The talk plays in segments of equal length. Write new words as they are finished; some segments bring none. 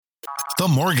The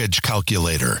Mortgage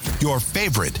Calculator, your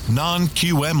favorite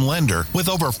non-QM lender with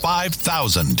over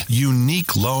 5,000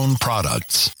 unique loan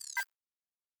products.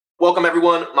 Welcome,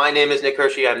 everyone. My name is Nick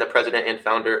Hershey. I'm the president and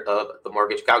founder of The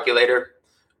Mortgage Calculator.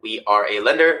 We are a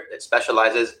lender that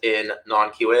specializes in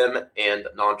non-QM and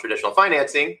non-traditional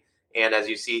financing. And as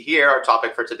you see here, our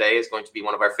topic for today is going to be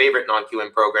one of our favorite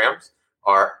non-QM programs,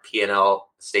 our P&L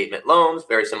statement loans,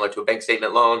 very similar to a bank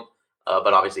statement loan.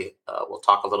 But obviously, we'll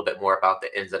talk a little bit more about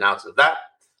the ins and outs of that.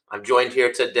 I'm joined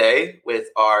here today with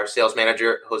our sales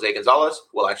manager, Jose Gonzalez,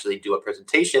 who will actually do a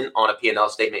presentation on a P&L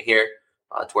statement here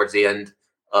towards the end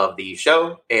of the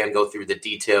show and go through the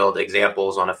detailed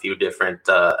examples on a few different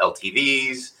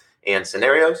LTVs and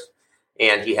scenarios.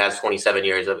 And he has 27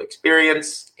 years of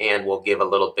experience and will give a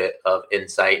little bit of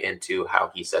insight into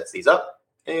how he sets these up.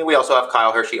 And we also have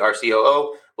Kyle Hershey, our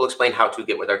COO, will explain how to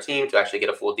get with our team to actually get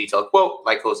a full detailed quote,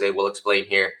 like Jose will explain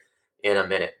here in a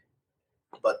minute.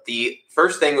 But the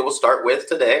first thing that we'll start with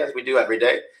today, as we do every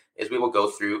day, is we will go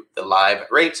through the live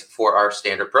rates for our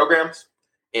standard programs.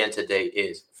 And today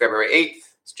is February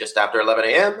 8th. It's just after 11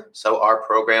 a.m., so our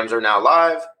programs are now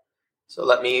live. So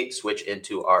let me switch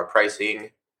into our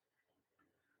pricing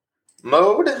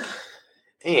mode,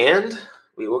 and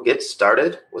we will get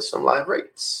started with some live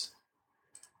rates.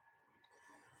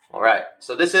 All right,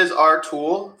 so this is our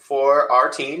tool for our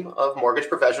team of mortgage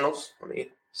professionals. Let me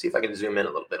see if I can zoom in a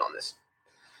little bit on this.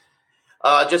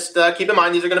 Just keep in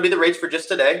mind, these are going to be the rates for just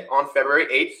today on February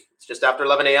 8th. It's just after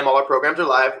 11 a.m. All our programs are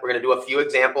live. We're going to do a few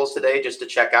examples today just to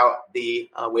check out the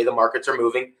way the markets are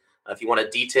moving. If you want a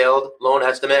detailed loan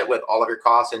estimate with all of your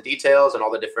costs and details and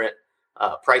all the different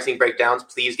pricing breakdowns,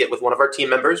 please get with one of our team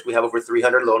members. We have over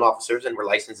 300 loan officers, and we're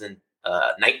licensed in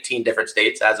 19 different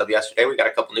states. As of yesterday, we got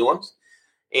a couple new ones.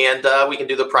 And we can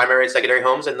do the primary and secondary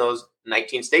homes in those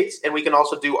 19 states. And we can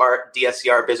also do our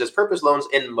DSCR business purpose loans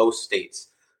in most states.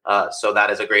 So that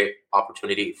is a great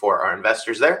opportunity for our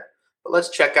investors there. But let's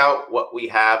check out what we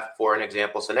have for an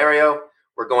example scenario.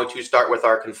 We're going to start with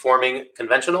our conforming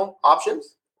conventional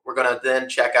options. We're going to then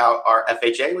check out our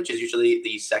FHA, which is usually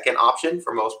the second option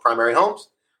for most primary homes.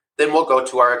 Then we'll go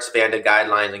to our expanded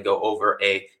guidelines and go over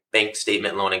a bank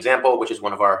statement loan example, which is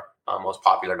one of our most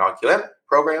popular non-QM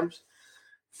programs.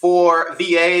 For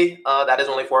VA, that is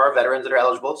only for our veterans that are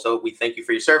eligible. So we thank you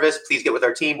for your service. Please get with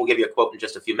our team. We'll give you a quote in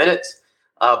just a few minutes,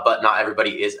 but not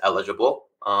everybody is eligible.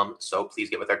 So please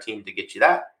get with our team to get you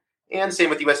that. And same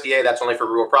with USDA, that's only for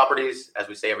rural properties. As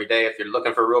we say every day, if you're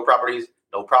looking for rural properties,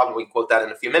 no problem. We can quote that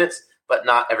in a few minutes, but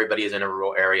not everybody is in a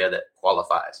rural area that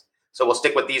qualifies. So we'll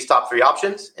stick with these top three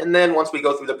options. And then once we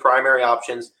go through the primary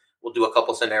options, we'll do a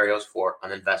couple scenarios for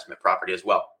an investment property as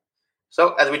well.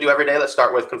 So as we do every day, let's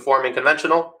start with conforming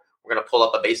conventional. We're going to pull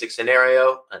up a basic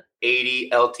scenario, an 80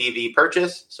 LTV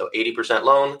purchase, so 80%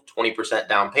 loan, 20%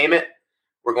 down payment.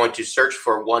 We're going to search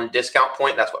for one discount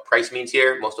point. That's what price means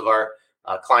here. Most of our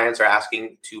clients are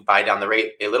asking to buy down the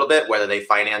rate a little bit, whether they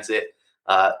finance it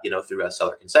through a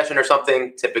seller concession or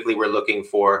something. Typically, we're looking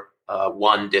for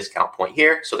one discount point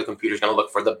here. So the computer's going to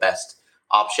look for the best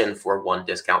option for one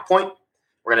discount point.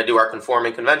 We're going to do our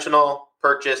conforming conventional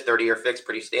purchase, 30-year fixed,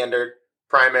 pretty standard.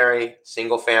 Primary,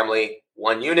 single family,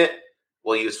 one unit.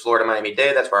 We'll use Florida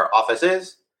Miami-Dade. That's where our office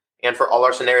is. And for all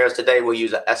our scenarios today, we'll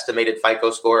use an estimated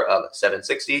FICO score of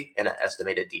 760 and an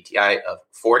estimated DTI of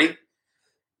 40.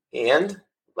 And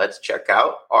let's check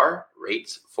out our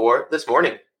rates for this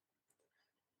morning.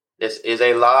 This is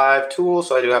a live tool,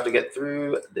 so I do have to get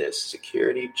through this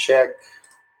security check.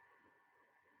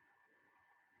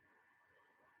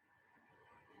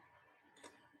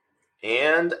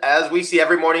 And as we see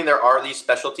every morning, there are these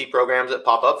specialty programs that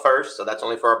pop up first. So that's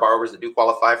only for our borrowers that do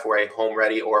qualify for a home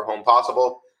ready or home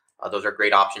possible. Those are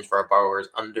great options for our borrowers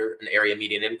under an area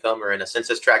median income or in a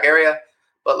census tract area.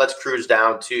 But let's cruise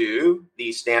down to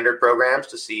the standard programs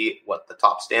to see what the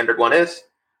top standard one is.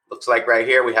 Looks like right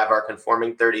here we have our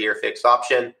conforming 30-year fixed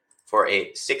option for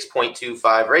a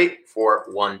 6.25 rate for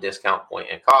one discount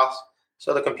point in cost.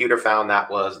 So the computer found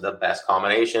that was the best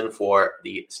combination for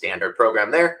the standard program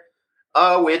there.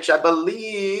 Which I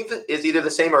believe is either the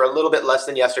same or a little bit less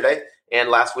than yesterday. And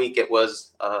last week it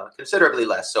was considerably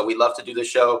less. So we love to do the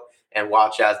show and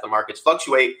watch as the markets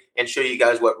fluctuate and show you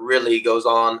guys what really goes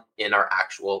on in our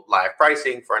actual live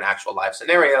pricing for an actual live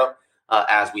scenario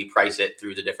as we price it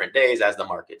through the different days as the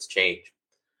markets change.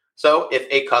 So if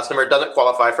a customer doesn't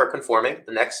qualify for conforming,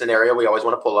 the next scenario we always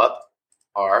want to pull up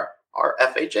are our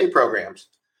FHA programs.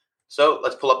 So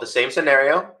let's pull up the same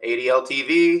scenario, 80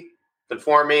 LTV,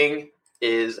 conforming,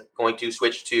 is going to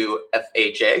switch to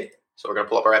FHA. So we're going to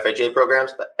pull up our FHA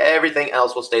programs, but everything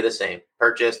else will stay the same.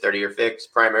 Purchase, 30-year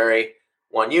fixed, primary,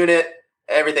 one unit.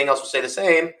 Everything else will stay the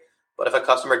same. But if a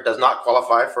customer does not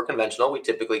qualify for conventional, we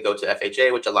typically go to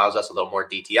FHA, which allows us a little more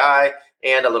DTI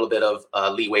and a little bit of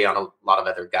leeway on a lot of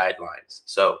other guidelines.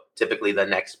 So typically the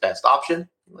next best option.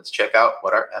 Let's check out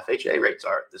what our FHA rates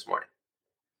are this morning.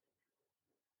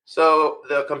 So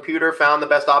the computer found the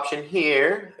best option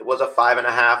here. It was a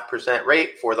 5.5%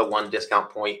 rate for the one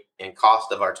discount point in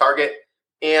cost of our target.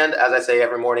 And as I say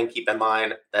every morning, keep in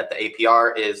mind that the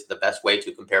APR is the best way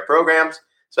to compare programs,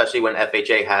 especially when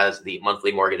FHA has the monthly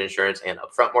mortgage insurance and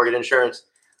upfront mortgage insurance.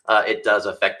 It does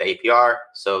affect the APR,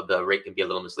 so the rate can be a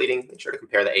little misleading. Make sure to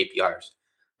compare the APRs.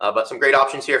 But some great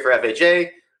options here for FHA.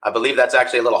 I believe that's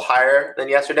actually a little higher than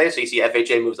yesterday. So you see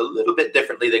FHA moves a little bit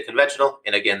differently than conventional.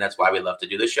 And again, that's why we love to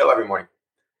do this show every morning.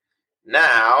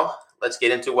 Now, let's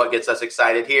get into what gets us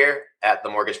excited here at the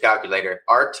Mortgage Calculator.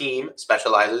 Our team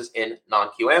specializes in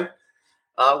non-QM,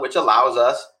 which allows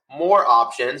us more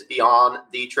options beyond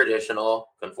the traditional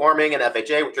conforming and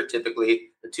FHA, which are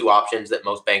typically the two options that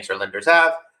most banks or lenders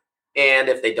have. And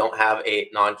if they don't have a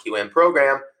non-QM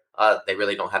program, they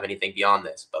really don't have anything beyond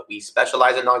this. But we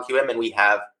specialize in non-QM, and we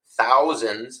have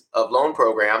thousands of loan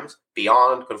programs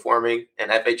beyond conforming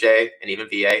and FHA and even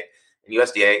VA and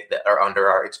USDA that are under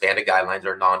our expanded guidelines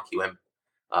or non-QM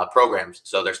programs.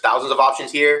 So there's thousands of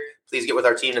options here. Please get with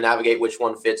our team to navigate which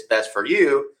one fits best for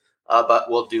you. But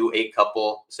we'll do a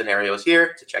couple scenarios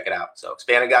here to check it out. So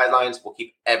expanded guidelines, we'll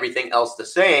keep everything else the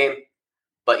same,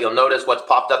 but you'll notice what's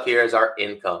popped up here is our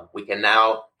income. We can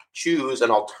now choose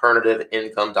an alternative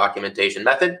income documentation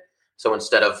method. So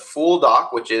instead of full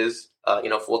doc, which is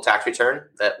full tax return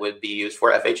that would be used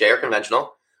for FHA or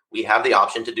conventional, we have the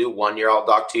option to do 1 year alt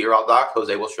doc, 2 year alt doc.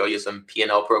 Jose will show you some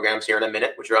P&L programs here in a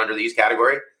minute, which are under these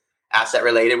category. Asset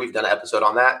related, we've done an episode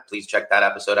on that. Please check that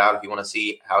episode out if you want to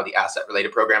see how the asset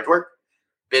related programs work.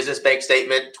 Business bank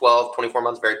statement, 12, 24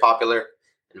 months, very popular.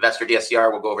 Investor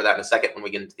DSCR, we'll go over that in a second when we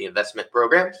get into the investment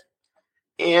programs.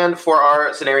 And for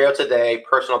our scenario today,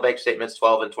 personal bank statements,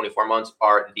 12 and 24 months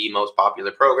are the most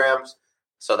popular programs.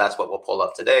 So that's what we'll pull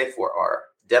up today for our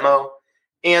demo.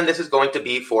 And this is going to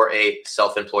be for a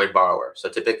self-employed borrower. So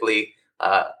typically,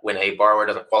 when a borrower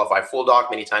doesn't qualify full doc,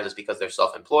 many times it's because they're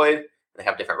self-employed. They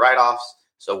have different write-offs.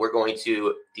 So we're going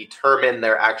to determine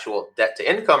their actual debt to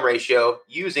income ratio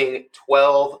using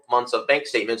 12 months of bank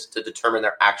statements to determine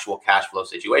their actual cash flow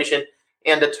situation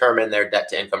and determine their debt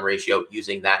to income ratio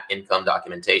using that income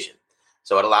documentation.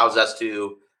 So it allows us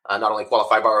to not only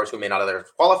qualify borrowers who may not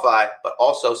otherwise qualify, but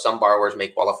also some borrowers may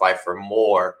qualify for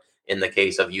more in the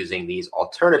case of using these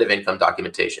alternative income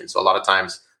documentation. So a lot of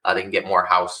times they can get more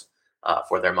house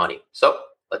for their money. So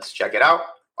let's check it out.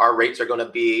 Our rates are going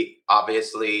to be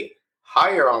obviously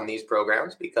higher on these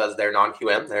programs because they're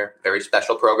non-QM. They're very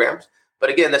special programs.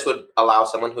 But again, this would allow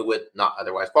someone who would not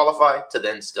otherwise qualify to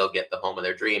then still get the home of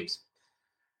their dreams.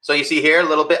 So you see here a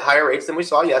little bit higher rates than we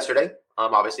saw yesterday.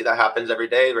 Obviously, that happens every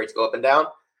day. Rates go up and down.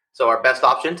 So our best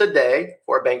option today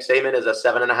for a bank statement is a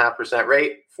 7.5%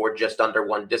 rate for just under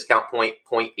one discount point,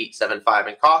 0.875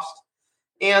 in cost.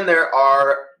 And there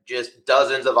are just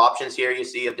dozens of options here you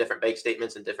see of different bank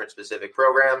statements and different specific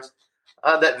programs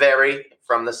that vary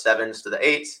from the 7s to the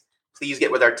 8s. Please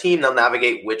get with our team. They'll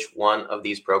navigate which one of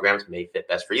these programs may fit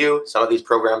best for you. Some of these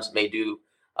programs may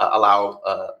allow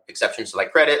exceptions to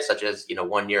like credit, such as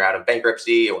 1 year out of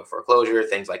bankruptcy or foreclosure,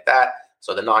 things like that.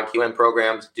 So the non-QM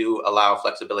programs do allow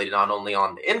flexibility not only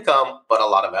on the income, but a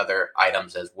lot of other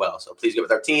items as well. So please get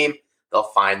with our team. They'll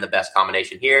find the best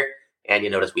combination here. And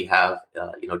you notice we have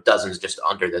dozens just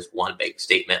under this one bank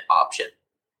statement option.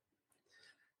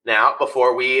 Now,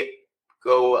 before we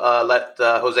go, let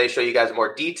Jose show you guys a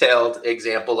more detailed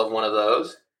example of one of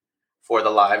those for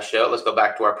the live show. Let's go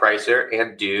back to our pricer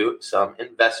and do some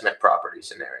investment property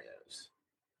scenarios.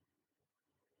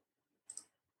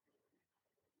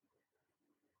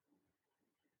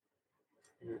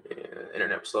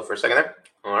 Internet was slow for a second there.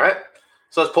 All right.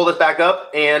 So let's pull this back up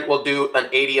and we'll do an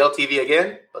 80 LTV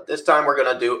again, but this time we're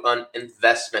going to do an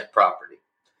investment property.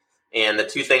 And the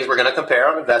two things we're going to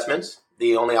compare on investments,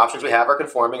 the only options we have are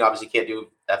conforming. Obviously, you can't do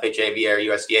FHA, VA,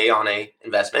 or USDA on a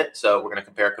investment. So we're going to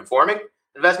compare conforming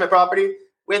investment property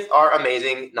with our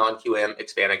amazing non-QM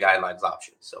expanded guidelines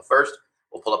options. So first,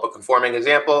 we'll pull up a conforming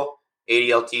example, 80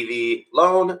 LTV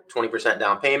loan, 20%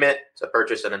 down payment to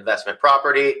purchase an investment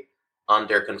property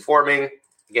under conforming.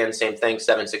 Again, same thing,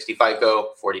 760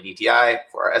 FICO, 40 DTI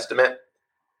for our estimate.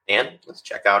 And let's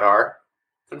check out our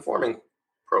conforming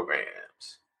programs.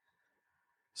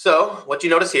 So what you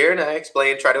notice here, and I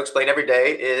try to explain every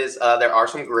day, is there are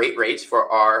some great rates for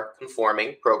our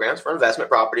conforming programs for investment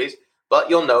properties. But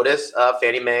you'll notice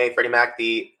Fannie Mae, Freddie Mac,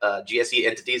 the GSE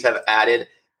entities have added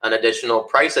an additional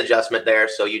price adjustment there.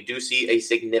 So you do see a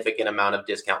significant amount of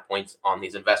discount points on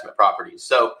these investment properties.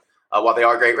 So while they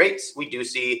are great rates, we do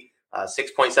see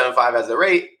 6.75 as the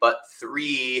rate, but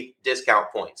 3 discount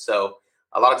points. So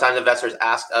a lot of times investors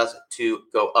ask us to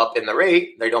go up in the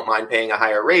rate. They don't mind paying a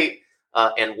higher rate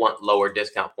and want lower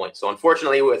discount points. So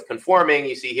unfortunately, with conforming,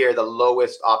 you see here the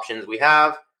lowest options we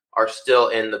have are still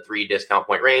in the 3 discount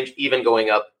point range, even going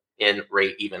up in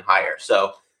rate even higher.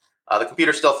 So the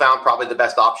computer still found probably the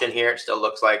best option here. It still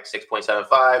looks like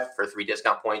 6.75 for 3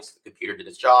 discount points. The computer did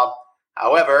its job.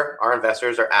 However, our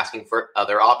investors are asking for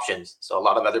other options. So a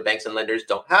lot of other banks and lenders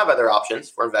don't have other options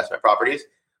for investment properties,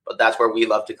 but that's where we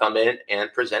love to come in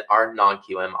and present our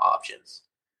non-QM options.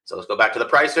 So let's go back to the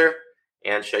pricer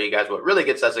and show you guys what really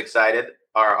gets us excited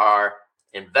are our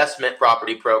investment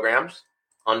property programs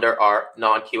under our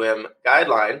non-QM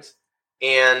guidelines.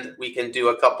 And we can do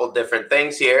a couple different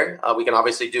things here. We can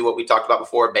obviously do what we talked about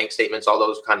before, bank statements, all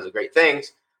those kinds of great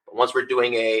things. But once we're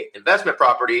doing a investment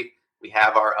property, we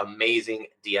have our amazing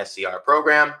DSCR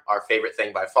program, our favorite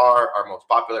thing by far, our most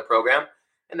popular program.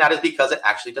 And that is because it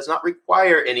actually does not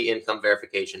require any income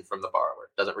verification from the borrower.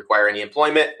 It doesn't require any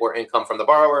employment or income from the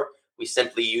borrower. We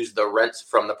simply use the rents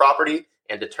from the property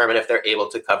and determine if they're able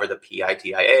to cover the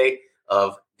PITIA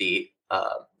of the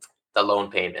loan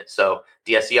payment. So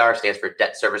DSCR stands for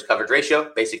debt service coverage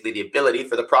ratio, basically the ability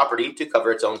for the property to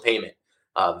cover its own payment.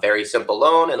 Very simple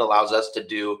loan and allows us to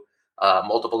do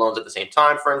multiple loans at the same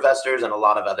time for investors and a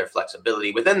lot of other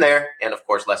flexibility within there. And of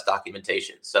course, less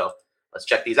documentation. So let's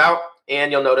check these out.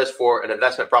 And you'll notice for an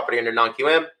investment property under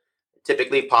non-QM,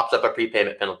 typically pops up a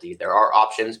prepayment penalty. There are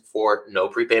options for no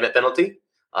prepayment penalty.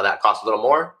 That costs a little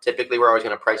more. Typically, we're always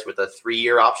going to price with a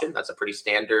 3-year option. That's a pretty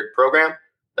standard program.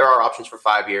 There are options for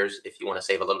 5 years if you want to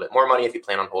save a little bit more money if you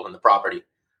plan on holding the property.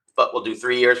 But we'll do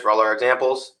 3 years for all our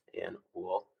examples. And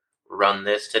we'll run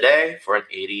this today for an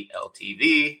 80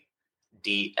 LTV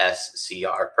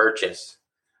DSCR purchase.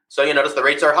 So you notice the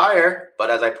rates are higher, but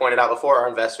as I pointed out before, our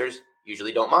investors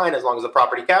usually don't mind as long as the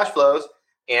property cash flows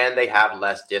and they have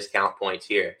less discount points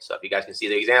here. So if you guys can see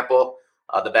the example,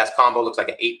 the best combo looks like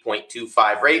an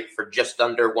 8.25 rate for just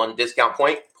under 1 discount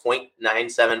point,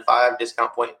 0.975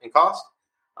 discount point in cost.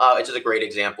 It's just a great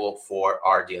example for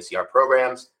our DSCR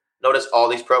programs. Notice all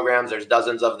these programs, there's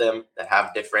dozens of them that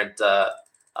have different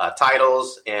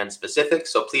titles and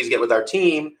specifics. So please get with our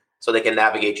team so they can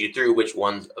navigate you through which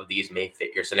ones of these may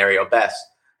fit your scenario best.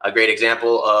 A great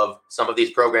example of some of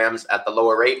these programs at the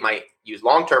lower rate might use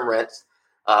long-term rents,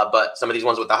 but some of these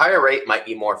ones with the higher rate might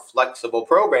be more flexible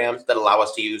programs that allow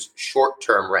us to use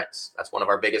short-term rents. That's one of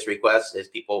our biggest requests is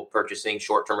people purchasing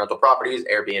short-term rental properties,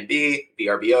 Airbnb,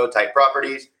 VRBO type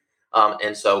properties.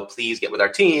 And so please get with our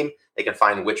team. They can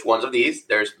find which ones of these.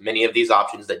 There's many of these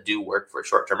options that do work for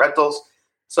short-term rentals.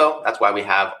 So that's why we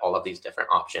have all of these different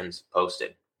options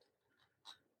posted.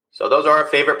 So those are our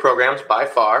favorite programs by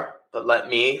far, but let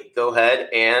me go ahead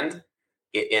and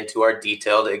get into our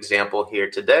detailed example here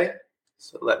today.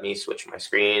 So let me switch my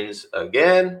screens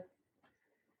again.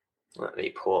 Let me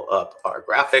pull up our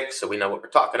graphics so we know what we're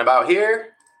talking about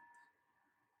here.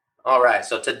 All right,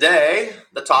 so today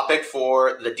the topic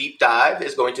for the deep dive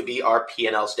is going to be our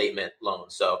P&L statement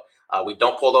loans. So we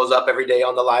don't pull those up every day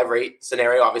on the live rate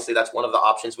scenario. Obviously, that's one of the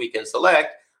options we can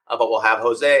select, but we'll have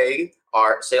Jose,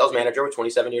 our sales manager with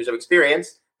 27 years of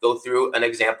experience, go through an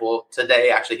example today.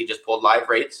 Actually, he just pulled live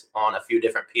rates on a few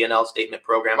different P&L statement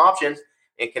program options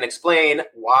and can explain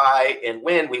why and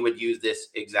when we would use this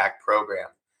exact program.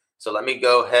 So let me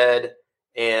go ahead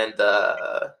and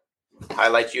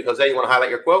highlight you. Jose, you want to highlight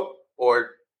your quote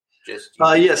or just?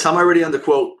 Yes, I'm already on the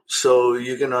quote, so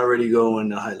you can already go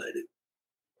and highlight it.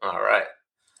 All right.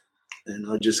 And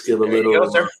I'll just give a There little. You go,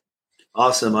 sir.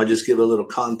 Awesome. I'll just give a little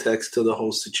context to the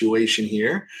whole situation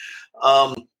here.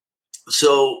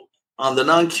 So on the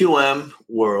non-QM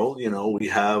world, we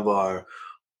have our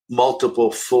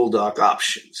multiple full doc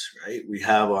options, right? We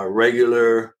have our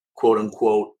regular, quote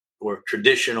unquote, or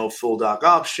traditional full doc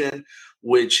option,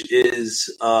 which is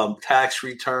tax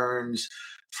returns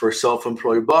for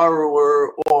self-employed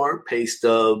borrower or pay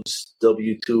stubs,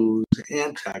 W-2s,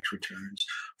 and tax returns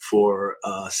for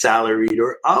salaried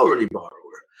or hourly borrower.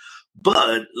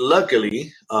 But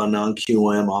luckily,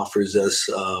 non-QM offers us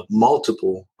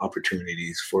multiple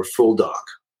opportunities for full doc.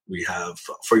 We have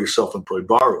for your self-employed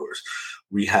borrowers.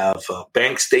 We have a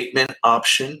bank statement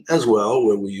option as well,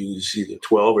 where we use either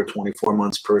 12 or 24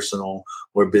 months personal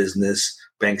or business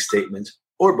bank statements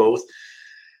or both.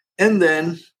 And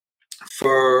then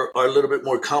for our little bit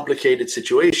more complicated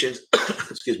situations,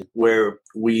 excuse me, where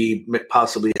we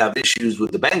possibly have issues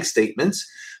with the bank statements,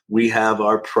 we have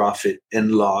our profit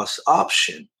and loss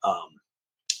option.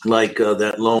 like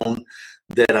that loan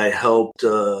that I helped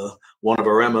one of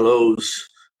our MLOs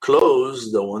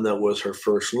close, the one that was her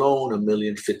first loan,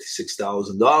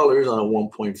 $1,056,000 on a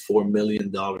 $1.4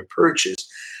 million purchase.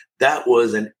 That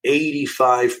was an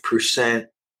 85%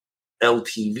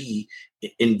 LTV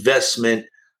investment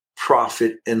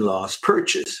profit and loss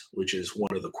purchase, which is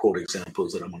one of the quote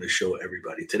examples that I'm going to show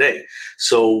everybody today.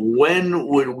 So when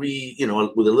would we,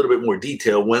 with a little bit more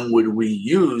detail, when would we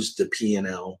use the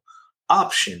P&L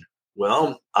option?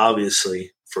 Well,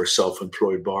 obviously for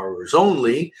self-employed borrowers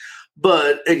only,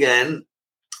 but again,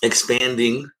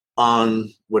 expanding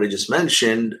on what I just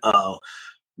mentioned,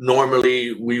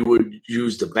 normally we would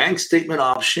use the bank statement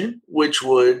option, which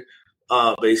would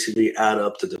basically add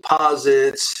up the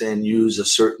deposits and use a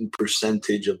certain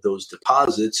percentage of those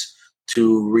deposits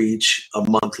to reach a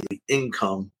monthly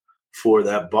income for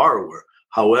that borrower.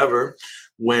 However,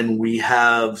 when we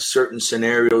have certain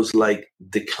scenarios like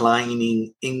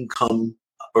declining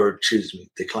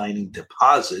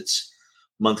deposits,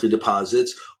 monthly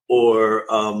deposits, or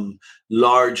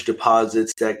large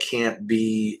deposits that can't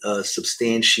be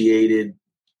substantiated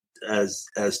as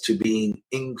to being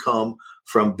income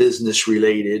from business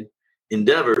related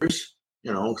endeavors,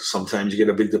 sometimes you get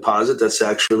a big deposit that's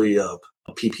actually a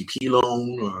PPP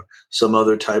loan or some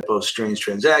other type of strange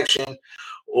transaction,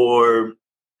 or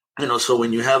so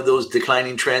when you have those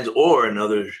declining trends, or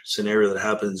another scenario that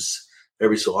happens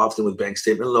every so often with bank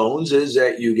statement loans is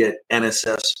that you get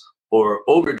NSFs or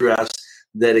overdrafts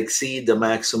that exceed the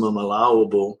maximum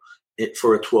allowable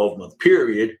for a 12-month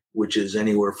period, which is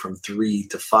anywhere from 3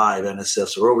 to 5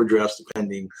 NSFs or overdrafts,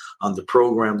 depending on the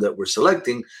program that we're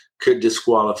selecting, could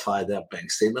disqualify that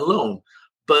bank statement loan.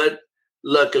 But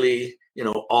luckily,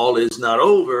 all is not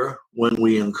over when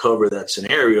we uncover that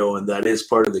scenario, and that is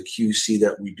part of the QC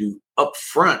that we do up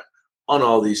front on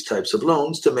all these types of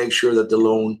loans to make sure that the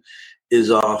loan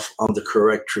is off on the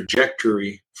correct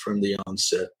trajectory from the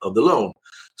onset of the loan.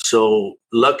 So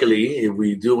luckily, if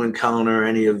we do encounter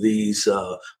any of these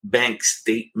bank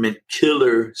statement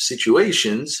killer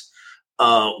situations,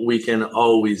 we can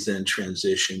always then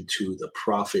transition to the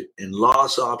profit and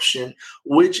loss option,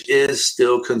 which is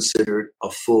still considered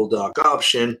a full doc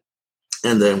option,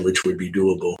 and then which would be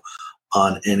doable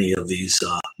on any of these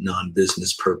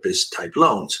non-business purpose type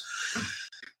loans.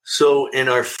 So in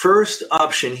our first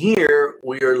option here,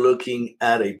 we are looking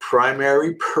at a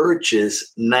primary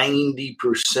purchase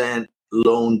 90%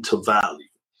 loan to value.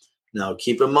 Now,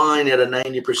 keep in mind at a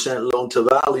 90% loan to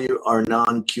value, our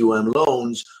non-QM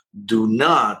loans do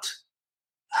not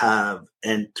have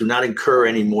and do not incur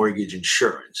any mortgage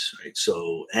insurance, right?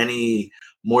 So any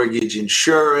mortgage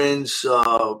insurance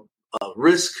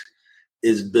risk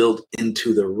is built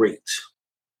into the rate.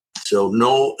 So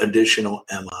no additional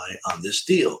MI on this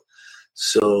deal.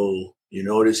 So you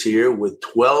notice here with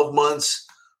 12 months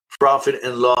profit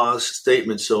and loss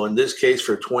statement. So in this case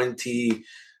for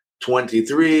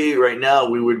 2023, right now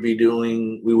we would be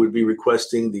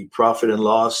requesting the profit and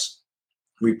loss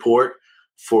report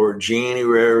for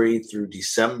January through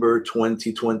December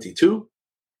 2022.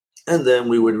 And then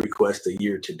we would request a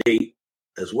year to date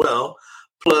as well,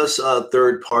 plus a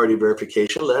third party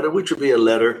verification letter, which would be a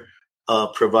letter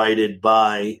provided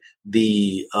by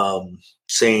the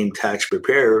same tax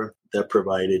preparer that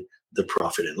provided the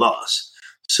profit and loss.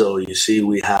 So you see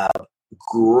we have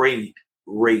great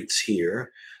rates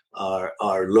here.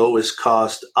 Our lowest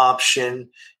cost option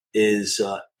is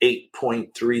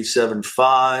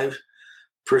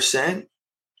 8.375%,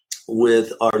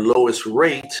 with our lowest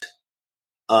rate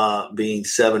being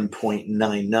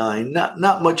 7.99.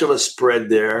 Not much of a spread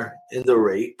there in the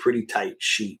rate, pretty tight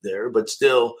sheet there, but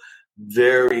still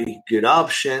very good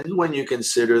option when you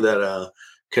consider that a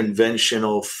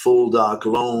conventional full doc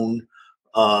loan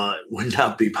would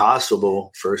not be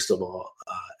possible, first of all,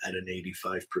 at an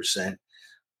 85%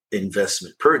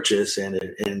 investment purchase. And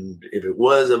if it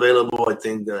was available, I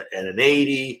think that at an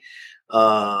 80,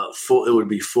 it would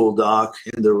be full doc,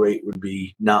 and the rate would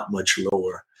be not much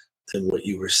lower than what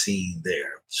you were seeing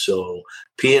there. So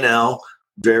P&L,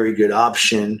 very good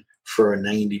option for a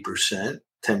 90%,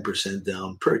 10%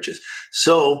 down purchase.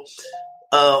 So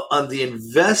on the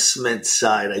investment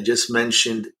side, I just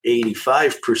mentioned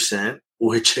 85%,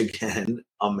 which again,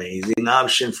 amazing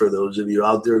option for those of you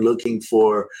out there looking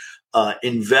for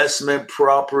investment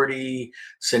property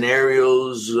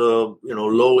scenarios,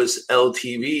 lowest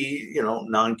LTV,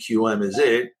 non-QM is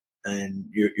it. And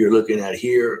you're looking at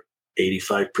here,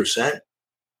 85%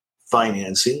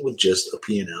 financing with just a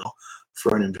P&L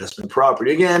for an investment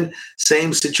property. Again,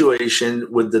 same situation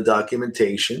with the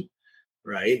documentation,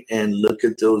 right? And look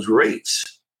at those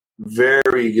rates.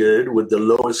 very good, with the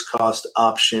lowest cost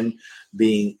option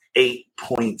being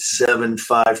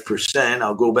 8.75%.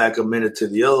 I'll go back a minute to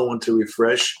the other one to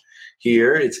refresh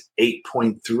here. It's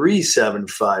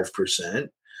 8.375%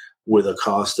 with a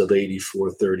cost of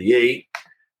 84.38.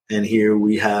 And here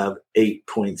we have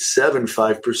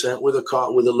 8.75% with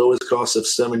the lowest cost of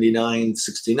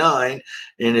 79.69.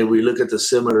 And if we look at the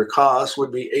similar cost,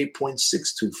 would be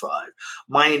 8.625.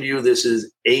 Mind you, this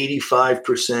is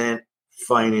 85%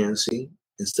 financing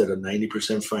instead of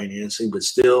 90% financing, but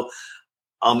still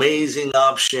amazing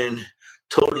option,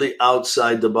 totally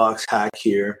outside the box hack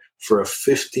here for a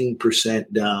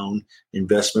 15% down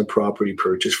investment property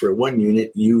purchase for a 1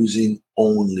 unit using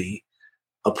only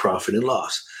a profit and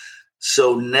loss.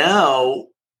 So now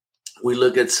we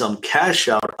look at some cash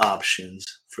out options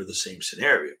for the same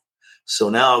scenario. So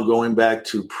now going back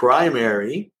to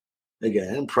primary,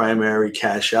 again, primary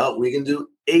cash out, we can do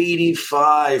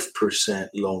 85%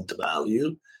 loan to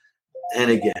value. And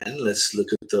again, let's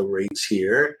look at the rates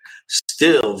here.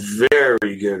 Still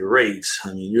very good rates.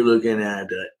 I mean, you're looking at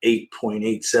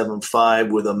 8.875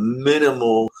 with a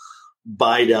minimal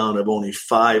buy down of only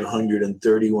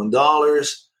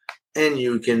 $531. And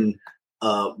you can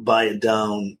buy it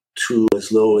down to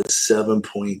as low as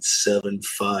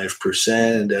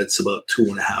 7.75%. That's about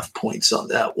 2.5 points on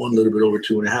that one, a little bit over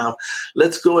 2.5.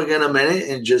 Let's go again a minute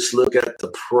and just look at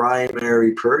the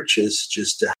primary purchase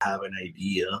just to have an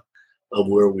idea of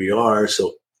where we are.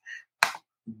 So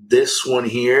this one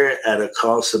here at a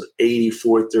cost of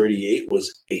 84.38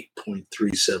 was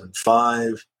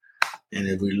 8.375. And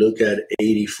if we look at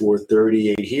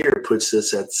 84.38 here, it puts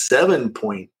us at 7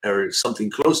 or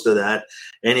something close to that,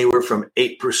 anywhere from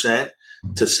 8%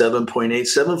 to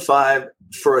 7.875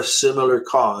 for a similar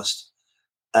cost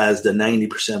as the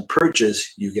 90%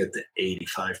 purchase. You get the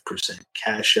 85%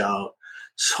 cash out.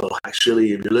 So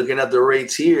actually, if you're looking at the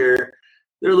rates here,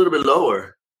 they're a little bit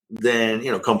lower than,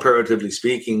 comparatively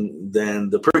speaking, than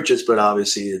the purchase, but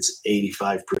obviously it's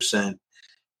 85%.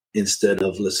 Instead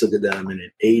of, let's look at that a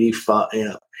minute,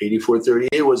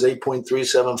 84.38 was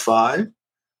 8.375.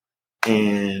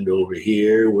 And over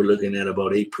here, we're looking at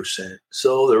about 8%.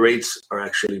 So the rates are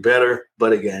actually better.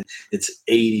 But again, it's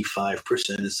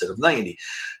 85% instead of 90.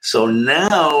 So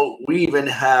now we even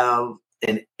have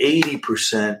an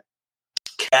 80%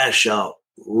 cash out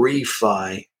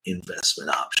refi investment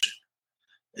option.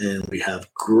 And we have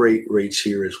great rates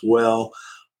here as well.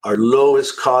 Our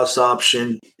lowest cost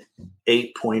option,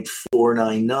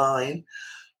 8.499.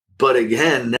 But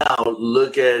again, now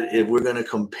look at, if we're going to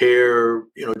compare,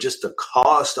 just the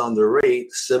cost on the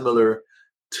rate similar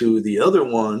to the other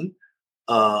one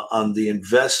on the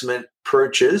investment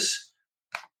purchase,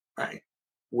 right?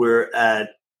 We're at,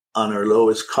 on our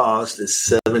lowest cost is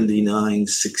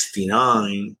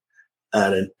 79.69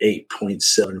 at an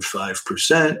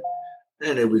 8.75%.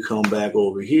 And if we come back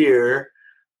over here,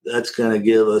 that's going to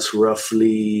give us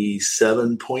roughly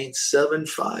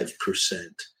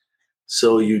 7.75%.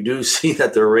 So you do see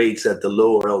that the rates at the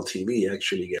lower LTV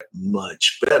actually get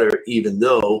much better, even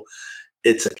though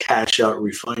it's a cash out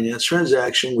refinance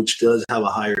transaction, which does have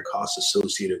a higher cost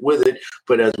associated with it.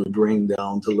 But as we bring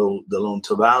down the loan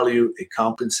to value, it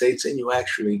compensates and you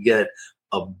actually get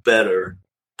a better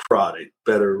product,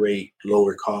 better rate,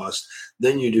 lower cost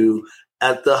than you do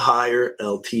at the higher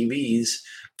LTVs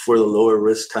for the lower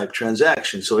risk type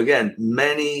transaction. So again,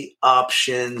 many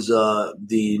options.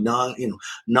 The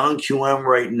non-QM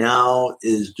right now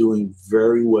is doing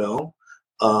very well.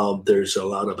 There's a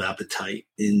lot of appetite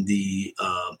in the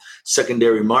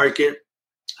secondary market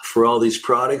for all these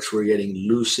products. We're getting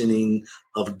loosening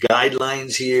of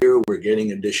guidelines here. We're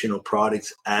getting additional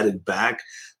products added back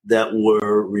that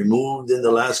were removed in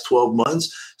the last 12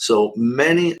 months. So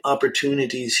many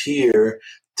opportunities here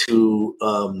to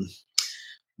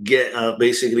get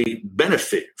basically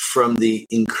benefit from the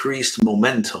increased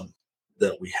momentum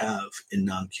that we have in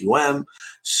non-QM.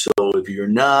 So if you're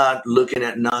not looking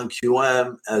at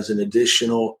non-QM as an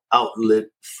additional outlet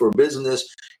for business,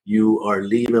 you are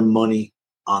leaving money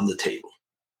on the table.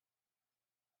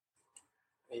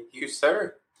 Thank you,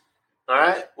 sir. All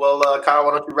right. Well, Kyle,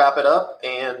 why don't you wrap it up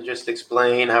and just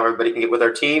explain how everybody can get with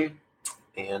our team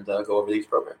and go over these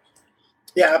programs.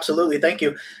 Yeah, absolutely. Thank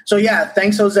you. So,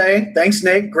 thanks, Jose. Thanks,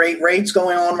 Nick. Great rates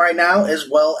going on right now, as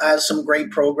well as some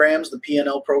great programs. The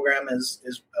P&L program is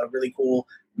a really cool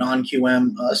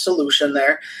non-QM solution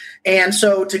there. And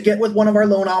so to get with one of our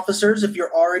loan officers, if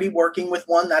you're already working with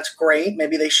one, that's great.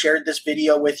 Maybe they shared this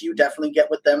video with you. Definitely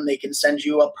get with them. They can send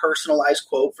you a personalized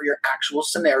quote for your actual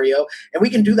scenario. And we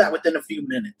can do that within a few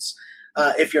minutes.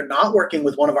 If you're not working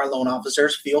with one of our loan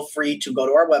officers, feel free to go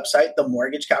to our website,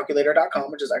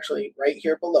 themortgagecalculator.com, which is actually right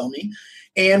here below me,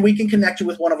 and we can connect you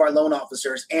with one of our loan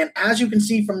officers. And as you can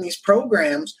see from these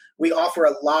programs, we offer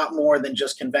a lot more than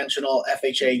just conventional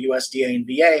FHA, USDA, and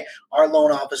VA. Our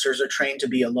loan officers are trained to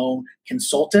be a loan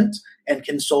consultant and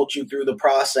consult you through the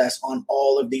process on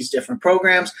all of these different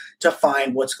programs to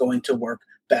find what's going to work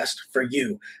best for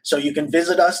you. So you can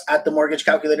visit us at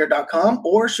themortgagecalculator.com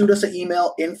or shoot us an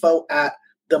email,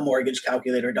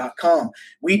 info@themortgagecalculator.com.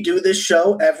 We do this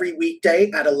show every weekday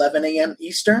at 11 a.m.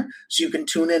 Eastern, so you can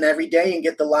tune in every day and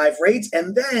get the live rates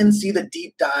and then see the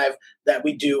deep dive that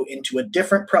we do into a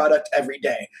different product every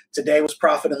day. Today was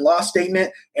profit and loss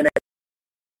statement, and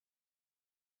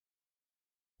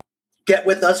get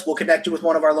with us. We'll connect you with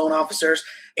one of our loan officers,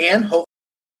 and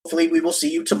hopefully we will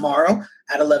see you tomorrow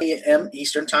at 11 a.m.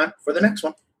 Eastern time for the next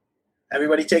one.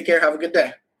 Everybody take care. Have a good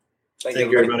day. Thank you,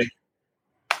 everybody.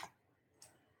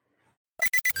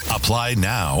 Apply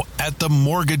now at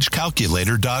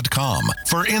themortgagecalculator.com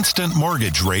for instant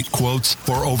mortgage rate quotes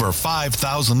for over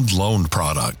 5,000 loan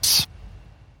products.